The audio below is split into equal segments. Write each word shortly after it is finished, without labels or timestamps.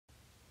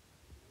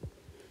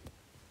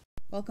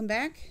Welcome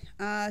back.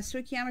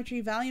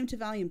 Stoichiometry volume to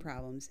volume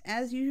problems.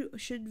 As you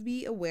should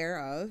be aware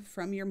of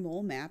from your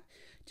mole map,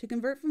 to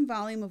convert from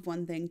volume of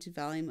one thing to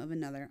volume of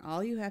another,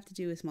 all you have to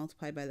do is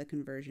multiply by the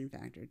conversion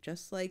factor,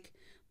 just like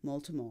mole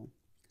to mole.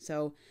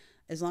 So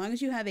as long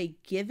as you have a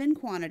given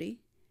quantity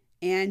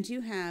and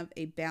you have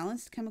a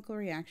balanced chemical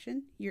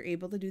reaction, you're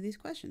able to do these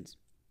questions.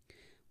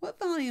 What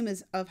volume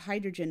of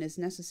hydrogen is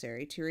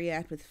necessary to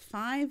react with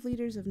 5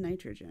 liters of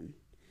nitrogen?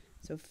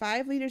 So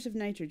 5 liters of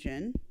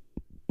nitrogen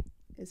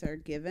is our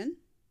given,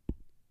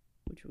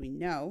 which we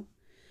know.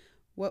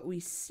 What we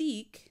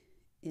seek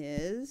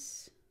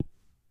is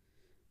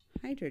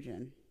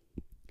hydrogen.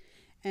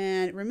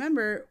 And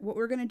remember, what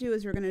we're going to do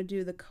is we're going to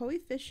do the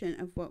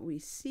coefficient of what we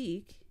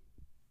seek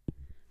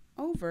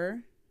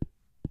over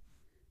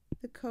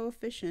the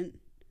coefficient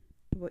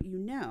of what you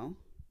know.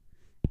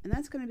 And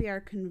that's going to be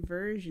our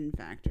conversion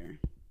factor.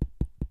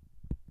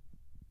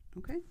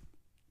 Okay?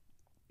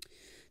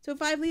 So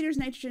 5 liters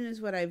nitrogen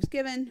is what I was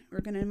given.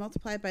 We're going to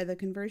multiply it by the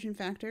conversion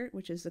factor,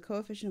 which is the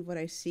coefficient of what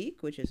I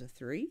seek, which is a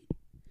 3,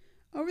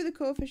 over the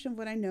coefficient of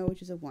what I know,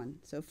 which is a 1.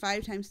 So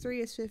 5 times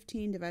 3 is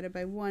 15, divided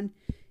by 1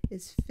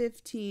 is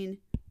 15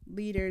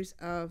 liters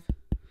of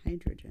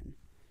hydrogen.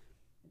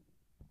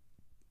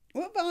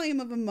 What volume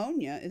of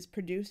ammonia is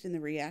produced in the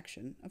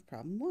reaction of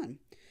problem 1?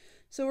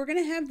 So we're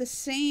going to have the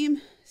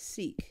same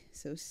seek.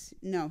 So,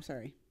 no,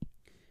 sorry.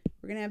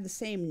 We're going to have the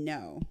same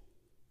no.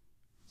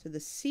 So the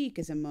seek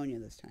is ammonia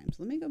this time.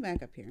 So let me go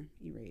back up here,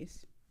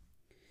 erase.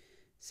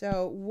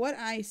 So what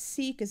I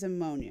seek is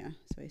ammonia.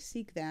 So I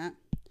seek that.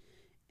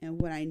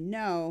 And what I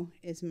know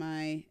is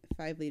my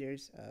 5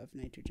 liters of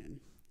nitrogen.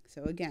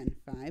 So again,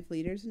 5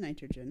 liters of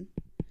nitrogen.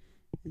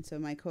 And so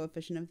my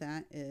coefficient of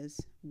that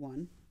is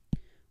 1.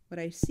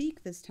 What I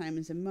seek this time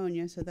is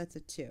ammonia, so that's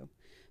a 2.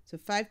 So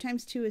 5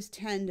 times 2 is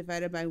 10,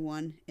 divided by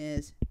 1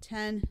 is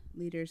 10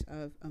 liters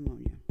of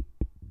ammonia.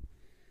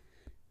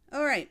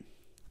 All right.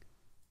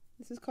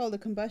 This is called a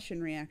combustion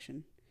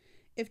reaction.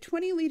 If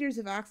 20 liters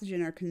of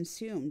oxygen are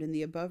consumed in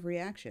the above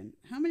reaction,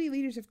 how many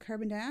liters of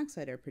carbon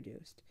dioxide are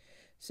produced?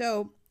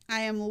 So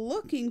I am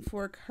looking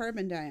for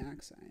carbon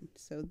dioxide.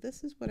 So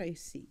this is what I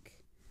seek.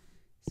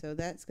 So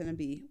that's going to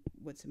be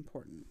what's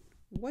important.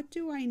 What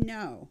do I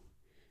know?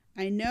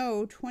 I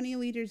know 20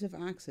 liters of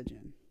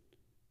oxygen.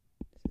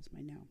 This is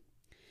my know.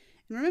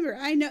 And remember,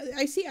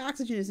 I see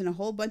oxygen is in a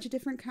whole bunch of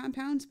different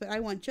compounds, but I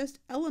want just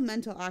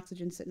elemental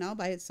oxygen sitting all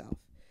by itself.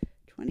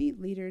 20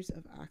 liters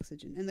of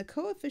oxygen. And the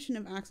coefficient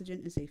of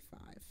oxygen is a 5.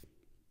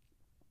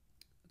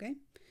 Okay?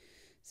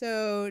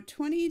 So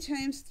 20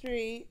 times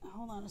 3,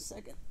 hold on a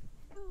second.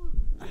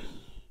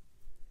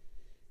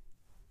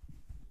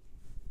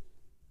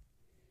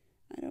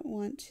 I don't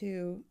want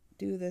to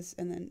do this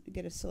and then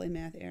get a silly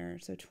math error.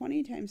 So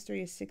 20 times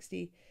 3 is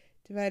 60,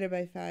 divided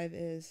by 5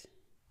 is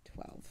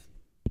 12.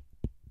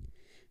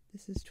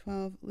 This is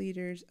 12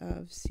 liters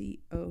of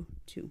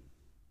CO2.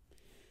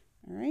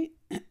 All right?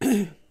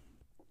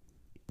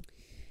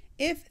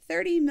 If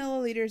 30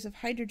 milliliters of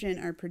hydrogen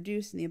are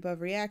produced in the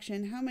above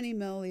reaction, how many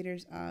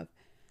milliliters of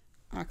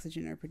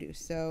oxygen are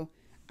produced? So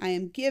I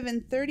am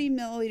given 30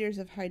 milliliters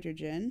of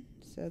hydrogen.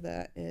 So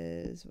that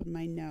is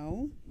my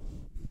know.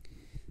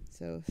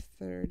 So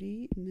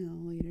 30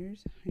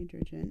 milliliters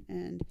hydrogen.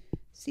 And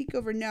seek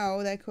over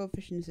know, that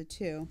coefficient is a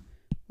 2.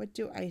 What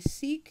do I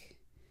seek?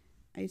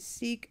 I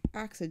seek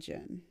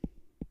oxygen.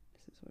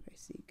 This is what I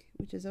seek,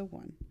 which is a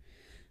 1.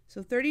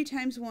 So 30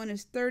 times 1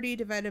 is 30,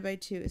 divided by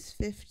 2 is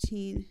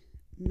 15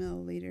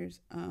 milliliters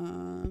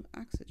of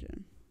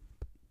oxygen.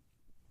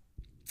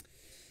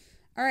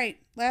 All right,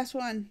 last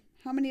one.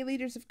 How many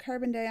liters of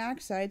carbon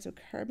dioxide, so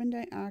carbon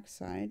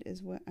dioxide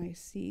is what I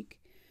seek,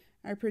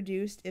 are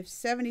produced if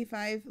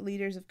 75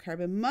 liters of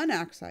carbon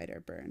monoxide are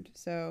burned?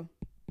 So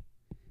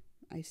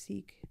I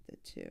seek the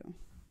 2.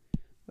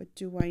 What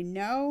do I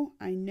know?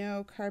 I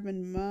know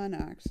carbon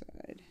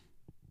monoxide.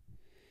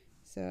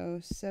 So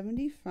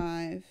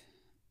 75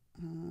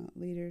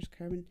 liters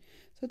carbon.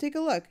 So take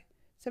a look.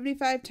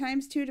 75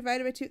 times 2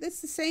 divided by 2, that's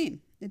the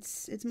same.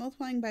 It's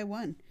multiplying by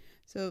 1.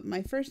 So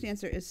my first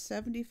answer is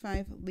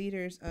 75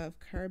 liters of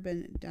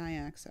carbon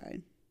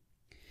dioxide.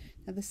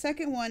 Now the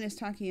second one is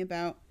talking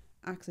about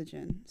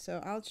oxygen.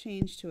 So I'll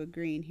change to a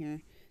green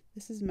here.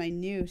 This is my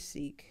new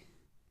seek.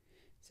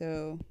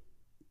 So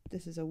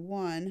this is a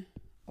 1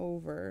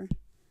 over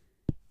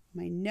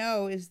my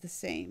know is the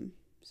same.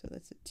 So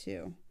that's a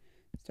 2.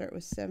 Start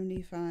with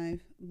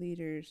 75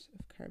 liters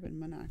of carbon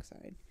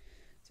monoxide.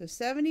 So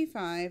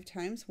 75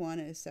 times 1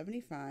 is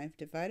 75,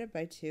 divided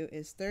by 2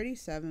 is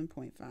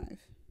 37.5.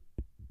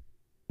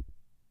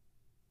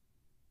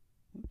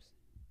 Whoops.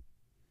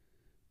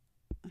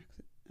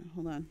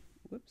 Hold on.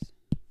 Whoops.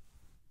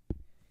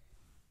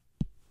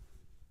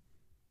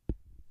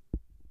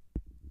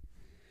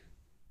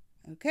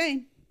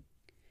 Okay.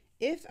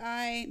 If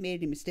I made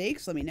any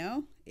mistakes, let me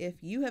know.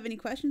 If you have any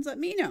questions, let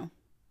me know.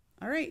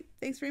 All right.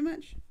 Thanks very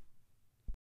much.